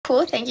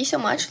cool. Thank you so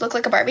much. Look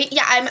like a Barbie.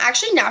 Yeah, I'm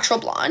actually natural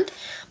blonde,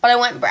 but I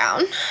went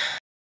brown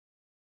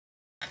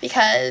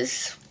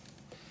because,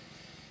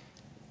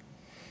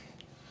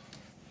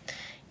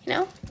 you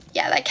know,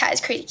 yeah, that cat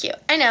is crazy cute.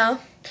 I know.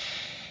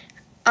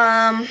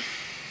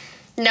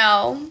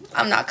 No,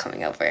 I'm not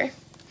coming over.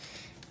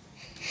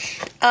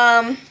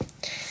 Oh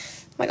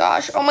my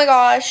gosh. Oh my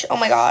gosh. Oh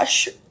my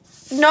gosh.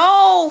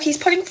 No, he's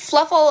putting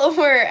fluff all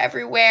over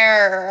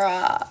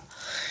everywhere.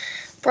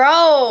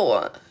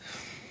 Bro.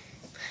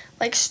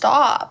 Like,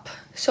 stop.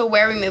 So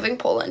where are we moving?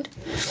 Poland.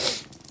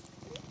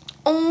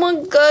 Oh my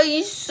god,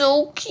 he's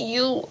so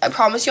cute. I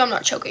promise you I'm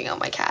not choking out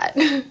my cat.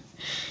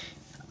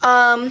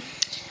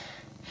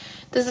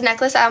 Does the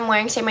necklace I'm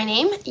wearing say my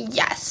name?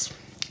 Yes.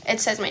 It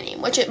says my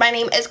name, which my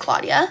name is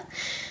Claudia.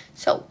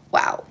 So,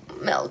 wow.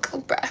 Milk,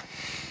 bruh.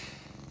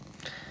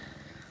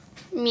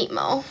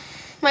 Meatmo.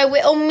 My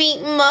little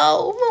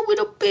Meatmo. My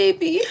little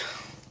baby.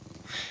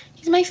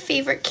 He's my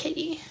favorite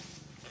kitty.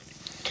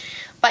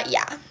 But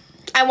yeah.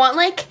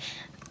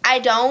 I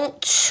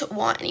don't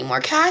want any more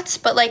cats,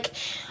 but like,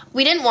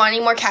 we didn't want any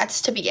more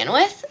cats to begin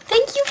with.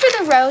 Thank you for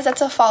the rose.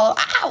 That's a follow.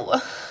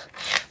 Ow.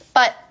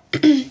 But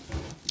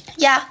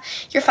yeah,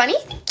 you're funny.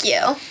 Thank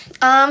you.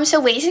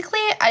 So basically,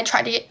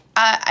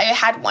 I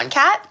had one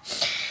cat,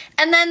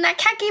 and then that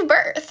cat gave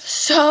birth.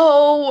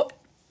 So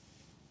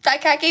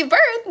that cat gave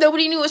birth.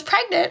 Nobody knew it was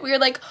pregnant. We were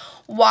like,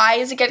 why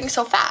is it getting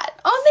so fat?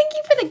 Oh, thank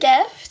you for the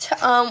gift.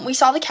 We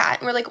saw the cat,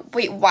 and we're like,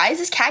 wait, why is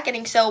this cat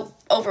getting so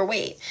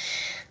overweight?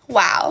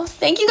 Wow.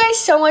 Thank you guys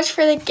so much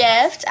for the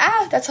gift.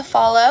 That's a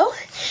follow.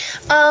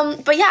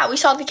 But yeah, we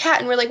saw the cat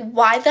and we're like,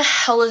 why the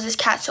hell is this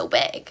cat so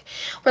big?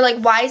 We're like,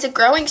 why is it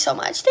growing so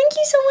much? Thank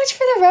you so much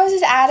for the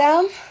roses,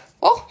 Adam.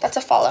 Oh, that's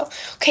a follow.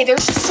 Okay,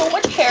 there's so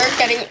much hair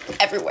getting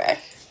everywhere.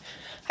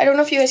 I don't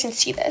know if you guys can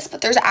see this,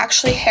 but there's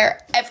actually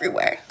hair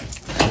everywhere.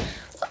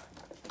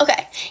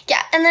 Okay,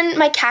 yeah, and then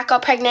my cat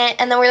got pregnant,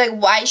 and then we're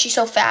like, why is she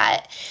so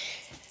fat?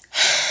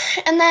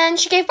 And then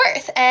she gave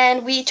birth,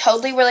 and we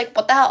totally were like,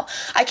 what the hell?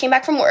 I came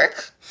back from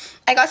work.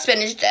 I got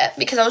spinach dip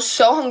because I was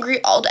so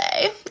hungry all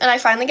day, and I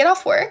finally get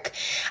off work.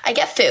 I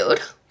get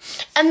food,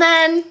 and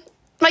then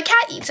my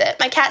cat eats it.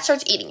 My cat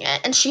starts eating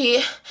it, and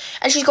she's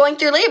going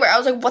through labor. I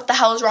was like, what the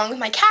hell is wrong with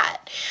my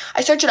cat?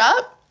 I search it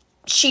up.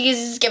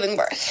 She's giving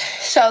birth.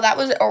 So that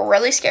was a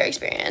really scary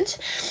experience.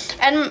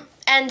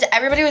 And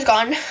everybody was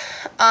gone,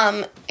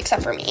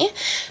 except for me.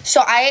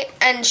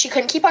 And she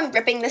couldn't keep on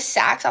ripping the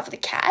sacks off of the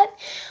cat.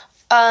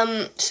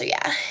 So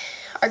yeah,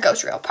 our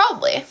ghost real,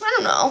 probably.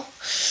 I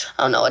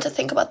don't know what to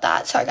think about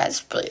that. Sorry guys,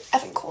 it's really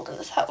effing cold in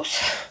this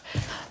house.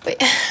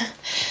 Wait,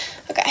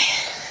 okay.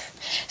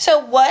 So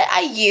what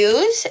I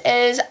use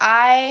is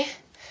I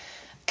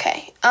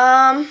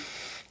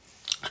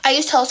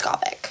use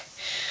telescopic.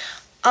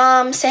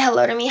 Say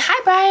hello to me.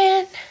 Hi,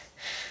 Brian.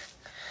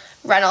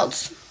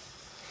 Reynolds.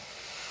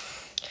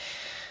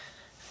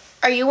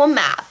 Are you a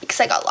map? Because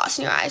I got lost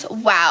in your eyes.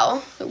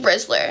 Wow.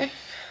 Rizzler.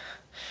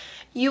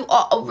 You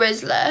are a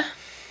Rizzler.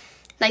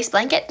 Nice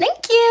blanket.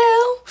 Thank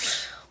you.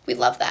 We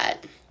love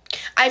that.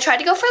 I tried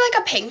to go for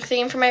like a pink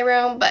theme for my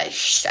room,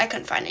 but I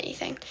couldn't find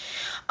anything.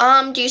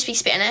 Do you speak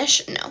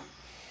Spanish? No.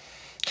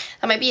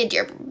 That might be a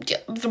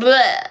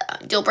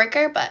deal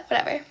breaker, but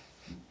whatever.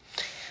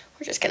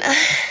 We're just gonna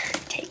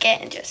take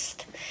it and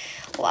just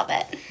love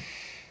it.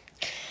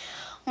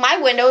 My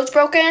window is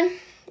broken.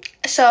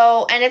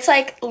 So, and it's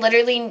like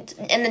literally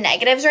in the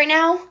negatives right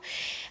now.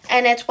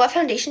 And it's, what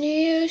foundation do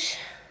you use?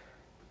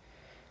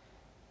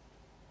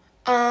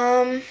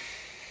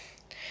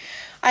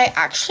 I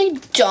actually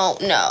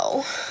don't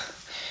know.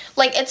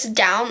 Like, it's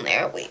down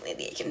there. Wait,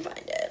 maybe I can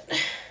find it.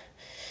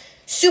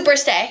 Super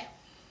Stay.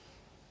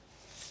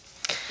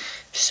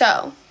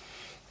 So,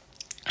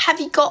 have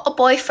you got a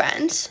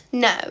boyfriend?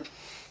 No.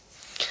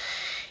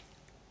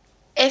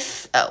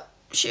 Oh,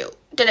 shoot.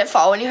 Did it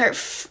fall when you heard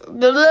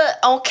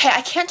okay,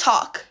 I can't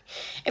talk.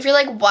 If you're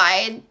like,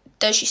 why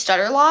does she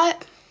stutter a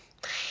lot?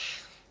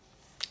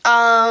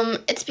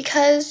 It's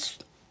because,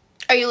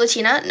 are you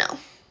Latina? No.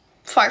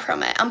 Far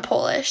from it. I'm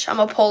Polish. I'm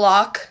a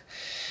Polak.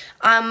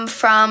 I'm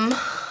from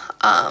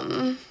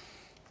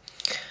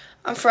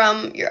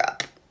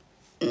Europe.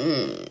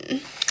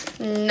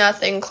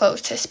 Nothing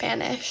close to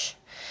Spanish.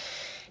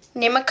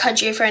 Name a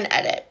country for an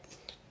edit.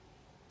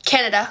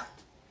 Canada.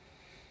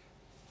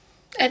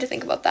 I had to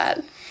think about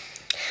that.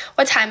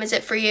 What time is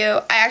it for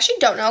you? I actually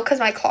don't know because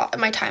my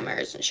timer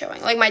isn't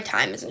showing. Like, my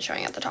time isn't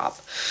showing at the top.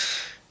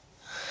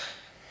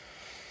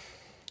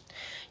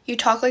 You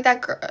talk like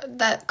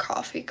that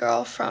coffee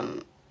girl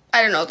from,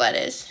 I don't know what that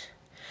is.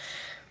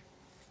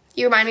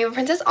 You remind me of a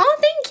princess. Oh,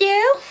 thank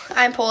you.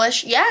 I'm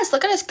Polish. Yes,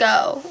 look at us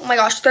go. Oh my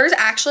gosh, there's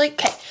actually,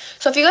 okay.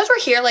 So if you guys were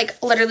here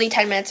like literally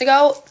 10 minutes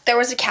ago, there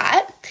was a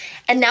cat,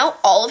 and now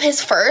all of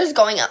his fur is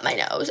going up my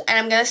nose, and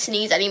I'm gonna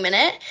sneeze any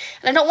minute,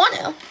 and I don't want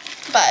to,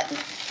 but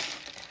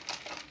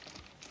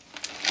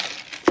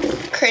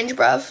cringe,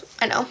 bruv.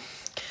 I know.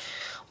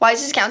 Why is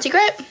this account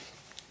secret?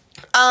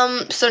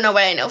 So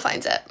nobody I know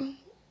finds it,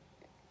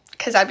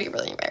 because that'd be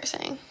really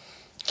embarrassing.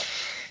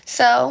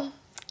 So,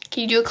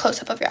 can you do a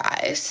close-up of your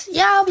eyes?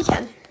 Yeah, we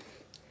can.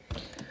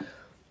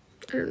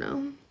 I don't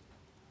know.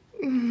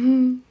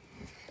 Mm-hmm.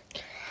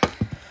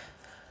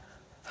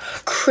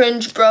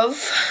 Cringe,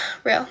 bruv.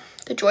 Real.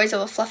 The joys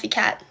of a fluffy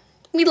cat.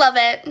 We love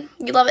it.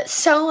 We love it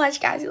so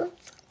much, guys. We love it.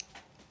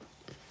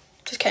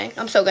 Just kidding.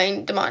 I'm still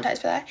getting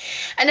demonetized for that.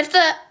 And if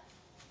the...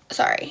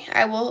 Sorry.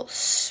 I will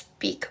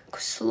speak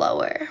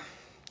slower.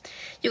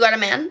 You got a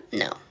man?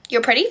 No.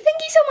 You're pretty?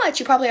 Thank you so much.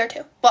 You probably are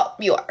too. Well,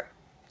 you are.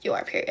 You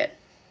are, period.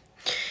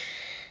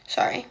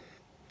 Sorry.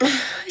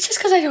 It's just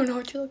because I don't know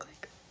what you look like.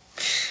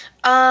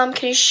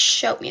 Can you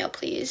shout me out,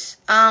 please?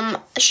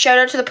 Shout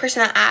out to the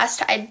person that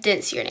asked. I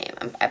didn't see your name.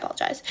 I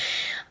apologize.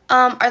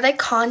 Are they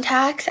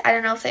contacts? I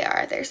don't know if they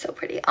are. They're so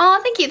pretty. Oh,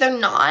 thank you. They're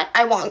not.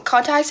 I want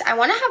contacts. I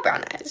want to have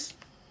brown eyes.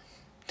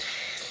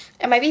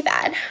 It might be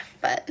bad,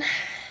 but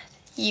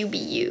you be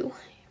you.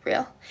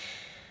 Real.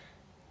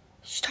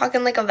 She's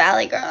talking like a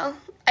valley girl.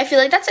 I feel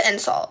like that's an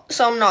insult,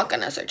 so I'm not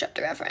gonna search up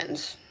the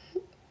reference.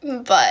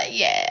 But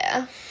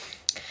yeah.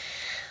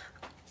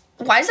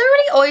 Why does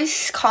everybody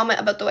always comment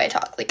about the way I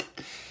talk? Like,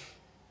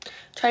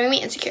 trying to make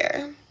me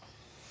insecure.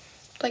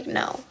 Like,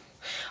 no.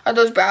 Are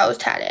those brows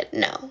tatted?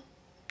 No.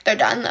 They're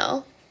done,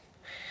 though.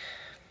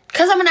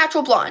 Because I'm a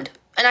natural blonde,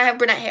 and I have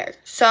brunette hair.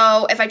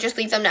 So, if I just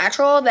leave them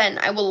natural, then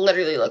I will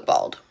literally look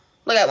bald.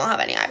 Like, I won't have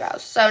any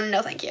eyebrows. So,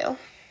 no thank you.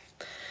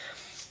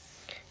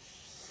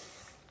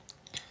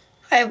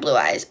 I have blue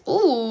eyes.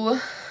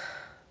 Ooh.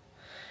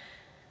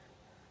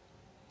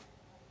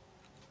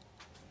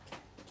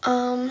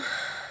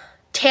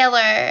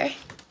 Taylor.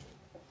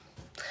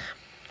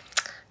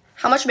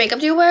 How much makeup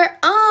do you wear?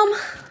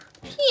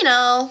 You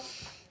know,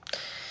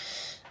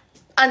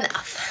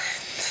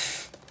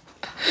 enough.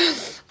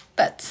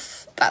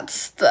 That's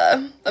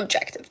the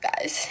objective,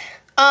 guys.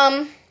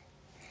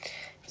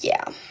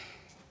 Yeah.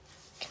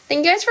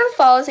 Thank you guys for the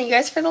follows. Thank you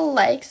guys for the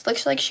likes.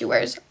 Looks like she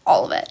wears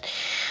all of it.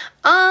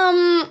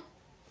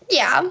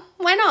 Yeah,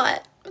 why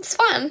not? It's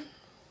fun.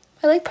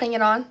 I like putting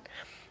it on.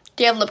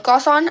 Do you have lip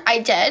gloss on? I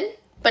did,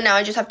 but now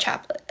I just have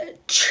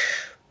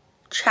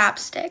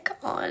chapstick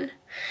on.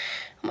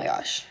 Oh my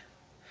gosh.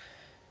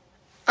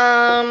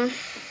 I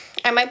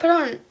might put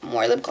on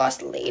more lip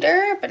gloss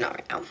later, but not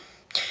right now.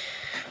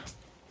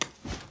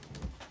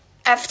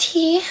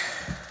 FT?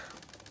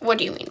 What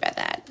do you mean by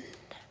that?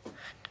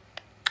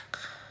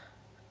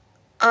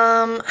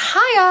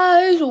 Hi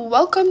guys,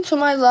 welcome to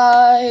my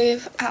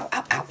live. Ow,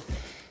 ow, ow.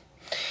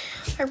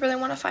 I really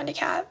want to find a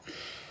cat.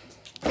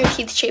 Your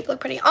teeth shape look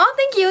pretty. Oh,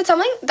 thank you. It's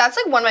something that's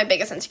like one of my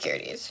biggest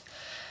insecurities.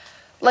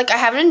 Like, I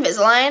have an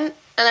Invisalign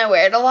and I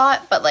wear it a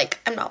lot, but like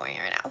I'm not wearing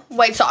it right now.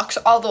 White socks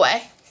all the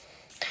way.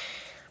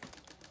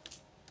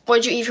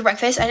 What did you eat for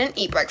breakfast? I didn't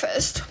eat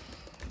breakfast.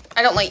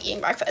 I don't like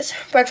eating breakfast.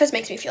 Breakfast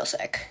makes me feel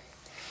sick.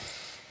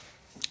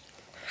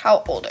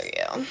 How old are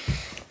you?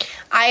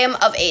 I am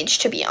of age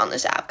to be on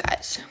this app,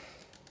 guys.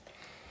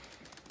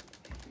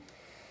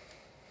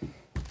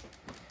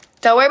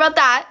 Don't worry about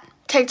that.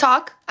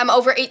 TikTok, I'm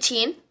over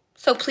 18,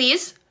 so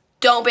please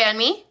don't ban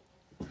me.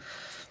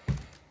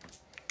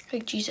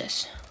 Like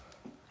Jesus.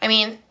 I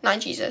mean,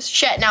 not Jesus.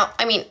 Shit, now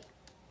I'm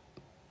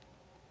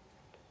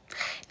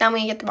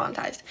gonna get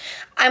demonetized.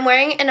 I'm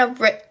wearing an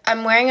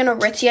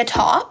Aritzia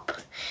top,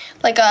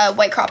 like a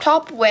white crop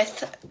top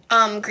with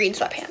green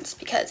sweatpants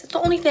because it's the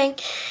only thing.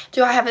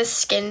 Do I have a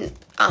skin?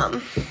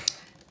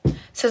 It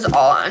says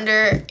all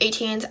under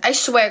 18s. I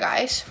swear,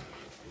 guys.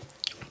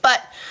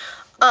 But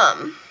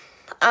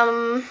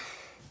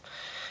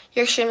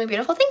you're extremely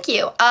beautiful. Thank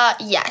you.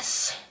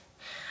 Yes,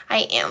 I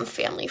am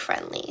family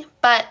friendly.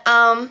 But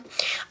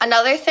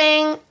another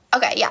thing.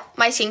 Okay, yeah,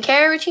 my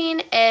skincare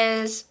routine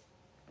is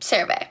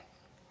CeraVe.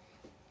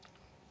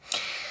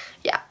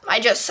 Yeah, I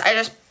just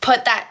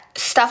put that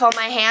stuff on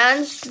my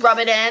hands, rub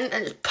it in,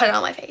 and just put it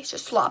on my face.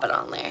 Just slop it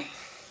on there.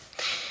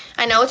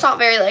 I know it's not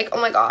very like,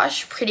 oh my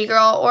gosh, pretty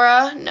girl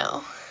aura.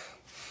 No.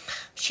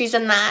 She's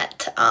in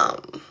that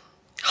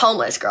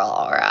homeless girl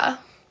aura.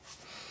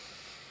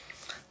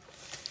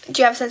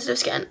 Do you have sensitive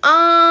skin?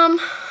 No,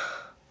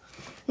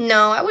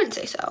 I wouldn't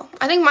say so.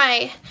 I think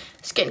my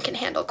skin can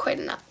handle quite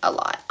a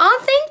lot.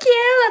 Oh, thank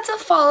you. That's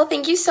a follow.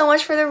 Thank you so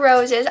much for the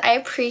roses. I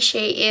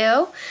appreciate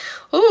you.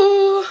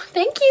 Ooh,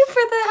 thank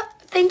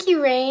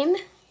you, Rain.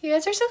 You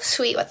guys are so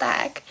sweet. What the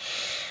heck?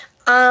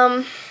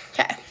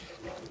 Okay.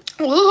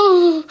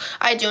 Ooh,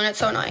 I do, and it's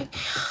so annoying.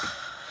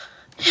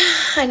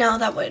 I know,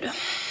 that would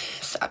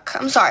suck.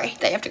 I'm sorry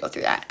that you have to go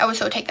through that. I would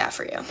so take that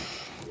for you.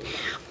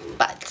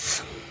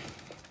 But,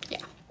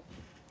 yeah.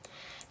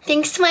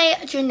 Thanks to my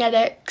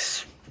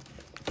genetics.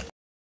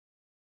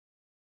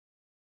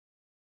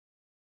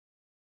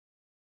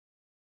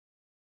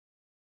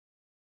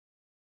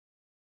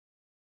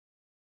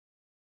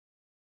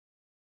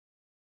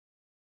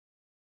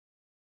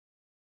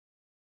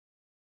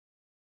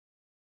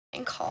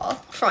 And call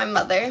for my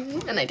mother,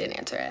 and I didn't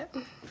answer it.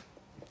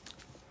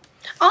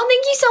 Oh,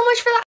 thank you so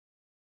much for that.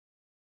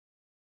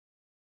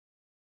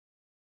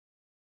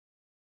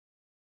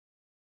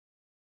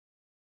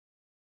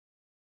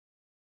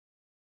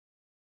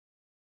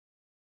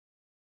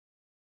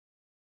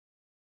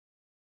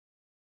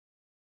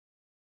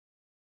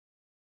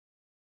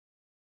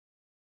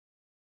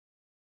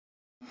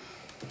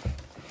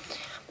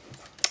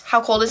 How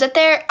cold is it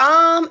there?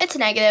 It's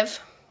negative.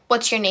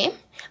 What's your name?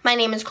 My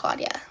name is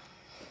Claudia.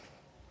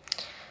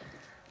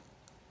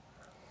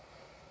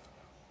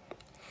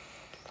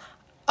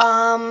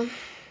 Oh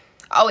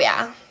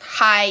yeah.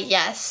 Hi,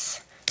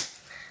 yes.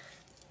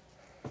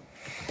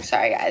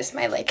 Sorry guys,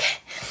 my like,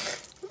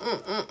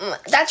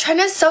 that trend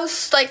is so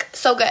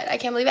good. I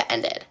can't believe it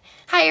ended.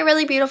 Hi, you're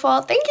really beautiful.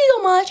 Thank you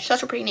so much.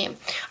 Such a pretty name.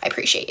 I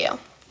appreciate you.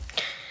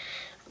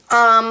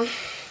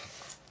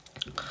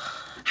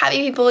 Happy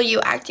people,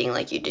 you acting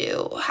like you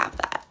do have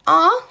that.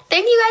 Aw,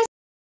 thank you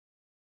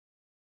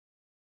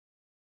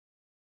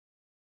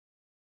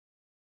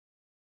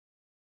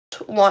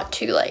guys. Want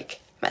to like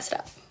mess it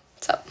up.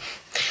 So,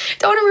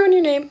 don't want to ruin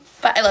your name,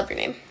 but I love your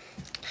name.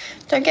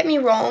 Don't get me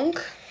wrong.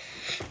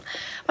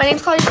 My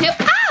name's Claudia too.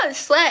 Ah,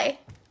 slay.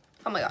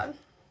 Oh my god.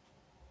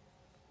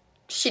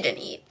 She didn't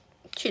eat.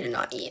 She did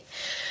not eat.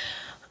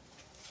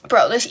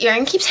 Bro, this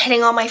earring keeps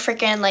hitting on my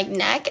freaking like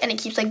neck and it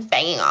keeps like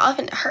banging off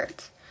and it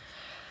hurts.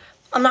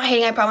 I'm not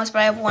hating, I promise, but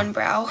I have one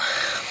brow.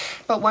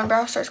 But one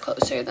brow starts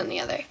closer than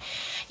the other.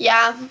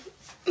 Yeah,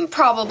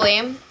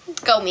 probably.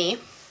 Go me,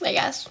 I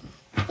guess.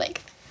 Like,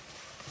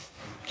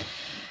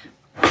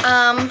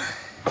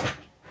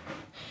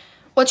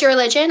 what's your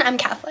religion? I'm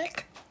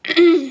Catholic.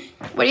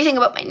 What do you think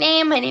about my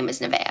name? My name is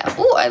Nevaeh.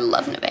 Ooh, I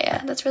love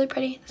Nevaeh. That's really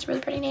pretty. That's a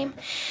really pretty name.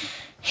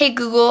 Hey,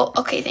 Google.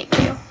 Okay, thank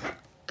you.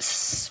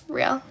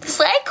 Real.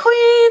 Slay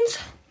Queens.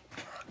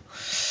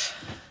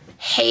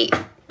 Hey.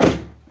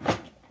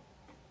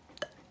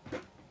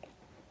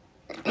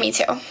 Me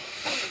too.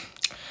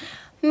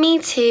 Me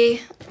too.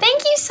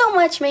 Thank you so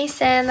much,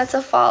 Mason. That's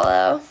a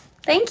follow.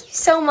 Thank you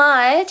so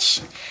much.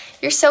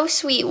 You're so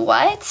sweet.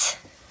 What?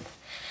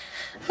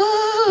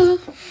 Ooh.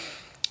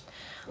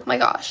 Oh my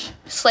gosh.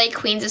 Slay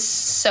Queens is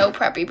so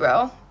preppy,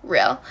 bro.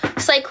 Real.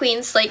 Slay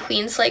Queen, Slay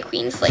Queen, Slay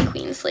Queen, Slay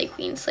Queen, Slay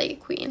Queen, Slay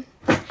Queen.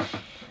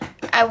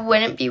 I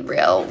wouldn't be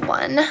real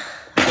one.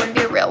 I wouldn't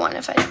be a real one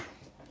if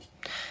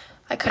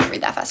I couldn't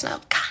read that fast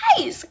enough.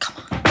 Guys,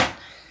 come on.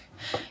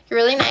 You're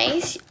really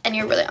nice and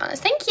you're really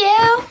honest. Thank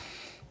you.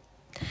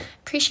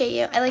 Appreciate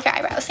you. I like your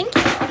eyebrows. Thank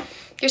you.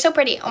 You're so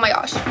pretty. Oh my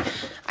gosh.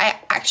 I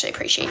actually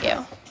appreciate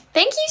you.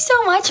 Thank you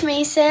so much,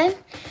 Mason.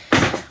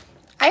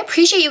 I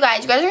appreciate you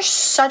guys. You guys are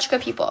such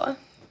good people.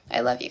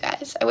 I love you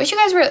guys. I wish you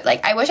guys were,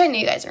 like, I wish I knew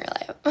you guys in real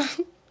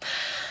life.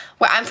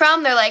 Where I'm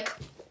from, they're like,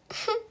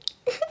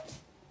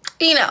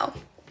 you know,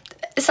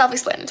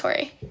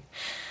 self-explanatory.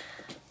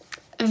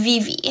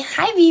 Vivi.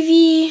 Hi,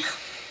 Vivi.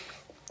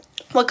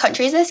 What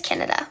country is this?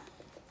 Canada.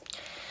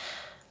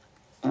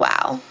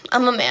 Wow.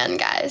 I'm a man,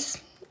 guys.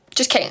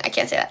 Just kidding. I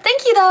can't say that.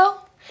 Thank you, though.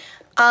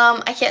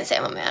 I can't say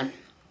I'm a man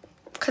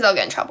because I'll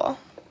get in trouble.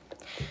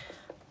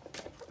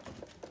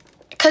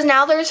 Because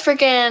now there's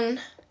freaking...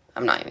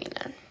 I'm not even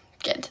gonna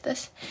get into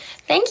this.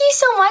 Thank you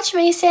so much,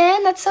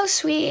 Mason. That's so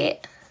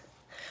sweet.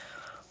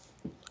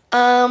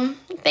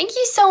 Thank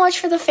you so much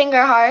for the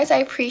finger hearts. I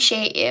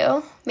appreciate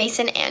you.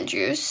 Mason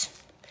Andrews.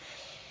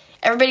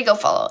 Everybody go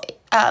follow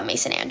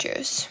Mason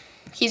Andrews.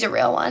 He's a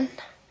real one.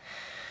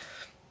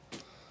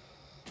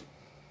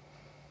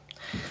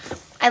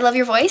 I love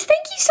your voice.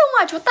 Thank you so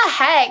much. What the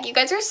heck? You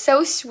guys are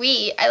so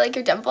sweet. I like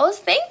your dimples.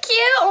 Thank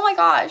you. Oh my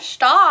gosh.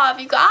 Stop.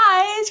 You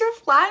guys, you're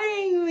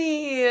flattering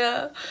me.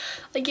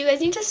 Like, you guys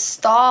need to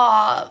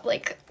stop.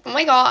 Like, oh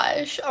my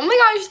gosh. Oh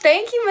my gosh.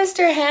 Thank you,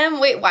 Mr.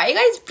 Him. Wait, why you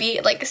guys be,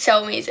 like,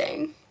 so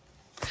amazing?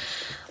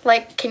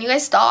 Like, can you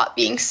guys stop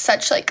being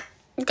such, like,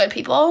 good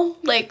people?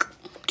 Like,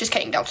 just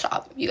kidding. Don't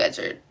stop. You guys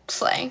are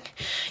slaying.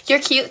 You're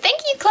cute.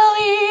 Thank you,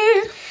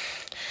 Chloe.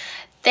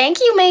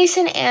 Thank you,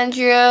 Mason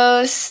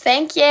Andrews.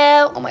 Thank you.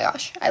 Oh my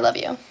gosh, I love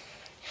you.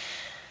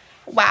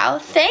 Wow,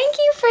 thank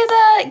you for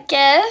the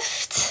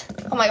gift.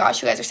 Oh my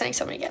gosh, you guys are sending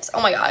so many gifts. Oh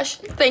my gosh,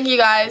 thank you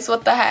guys.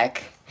 What the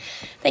heck?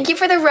 Thank you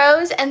for the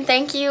rose, and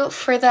thank you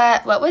for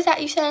the, what was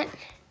that you sent?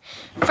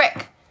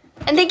 Frick.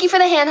 And thank you for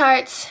the hand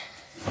hearts.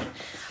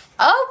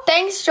 Oh,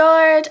 thanks,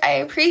 George. I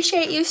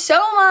appreciate you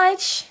so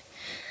much.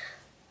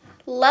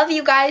 Love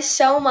you guys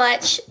so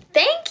much.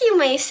 Thank you,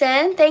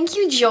 Mason. Thank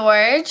you,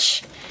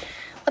 George.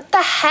 What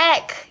the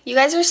heck? You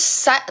guys are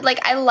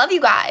like, I love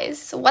you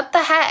guys. What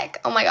the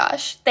heck? Oh my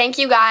gosh. Thank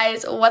you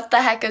guys. What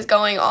the heck is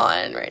going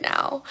on right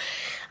now?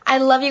 I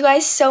love you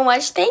guys so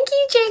much. Thank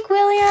you, Jake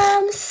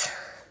Williams.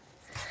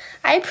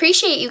 I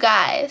appreciate you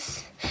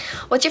guys.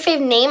 What's your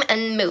favorite name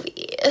and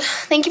movie?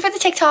 Thank you for the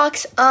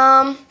TikToks.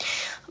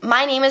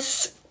 My name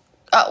is,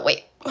 oh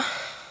wait.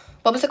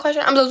 What was the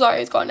question? I'm so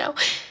sorry, it's gone now.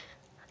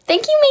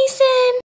 Thank you, Mason.